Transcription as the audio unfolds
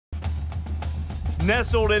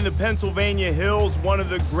Nestled in the Pennsylvania Hills, one of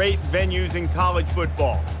the great venues in college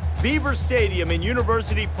football. Beaver Stadium in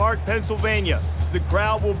University Park, Pennsylvania. The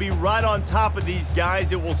crowd will be right on top of these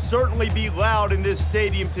guys. It will certainly be loud in this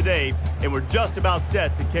stadium today, and we're just about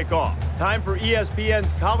set to kick off. Time for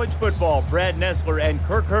ESPN's College Football. Brad Nessler and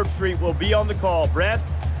Kirk Herbstreit will be on the call. Brad,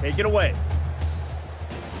 take it away.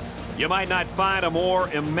 You might not find a more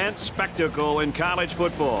immense spectacle in college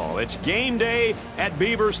football. It's game day at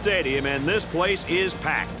Beaver Stadium, and this place is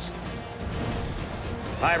packed.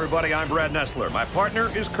 Hi, everybody. I'm Brad Nessler. My partner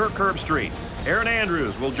is Kirk Herbstreit. Aaron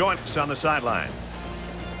Andrews will join us on the sidelines.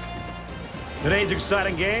 Today's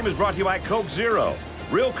exciting game is brought to you by Coke Zero.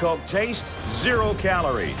 Real Coke taste, 0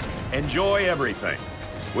 calories. Enjoy everything.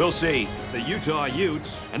 We'll see the Utah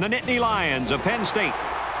Utes and the Nittany Lions of Penn State.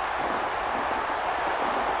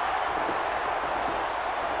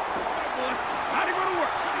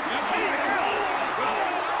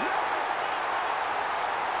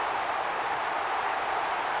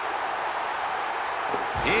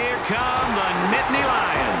 Here come the Nittany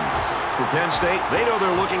Lions. For Penn State, they know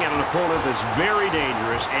they're looking at an opponent that's very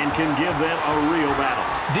dangerous and can give them a real battle.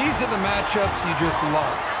 These are the matchups you just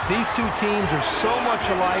love. These two teams are so much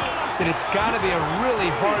alike that it's got to be a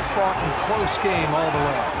really hard-fought and close game all the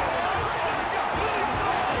way.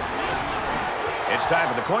 It's time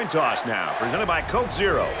for the coin toss now, presented by Coke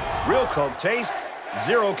Zero. Real Coke taste,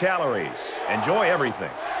 0 calories. Enjoy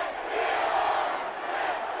everything.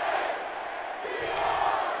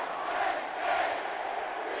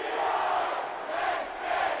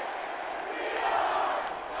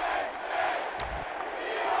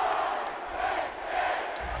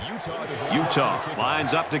 Utah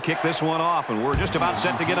lines up to kick this one off, and we're just about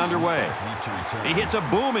set to get underway. He hits a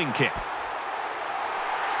booming kick.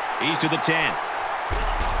 He's to the 10.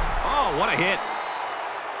 Oh, what a hit.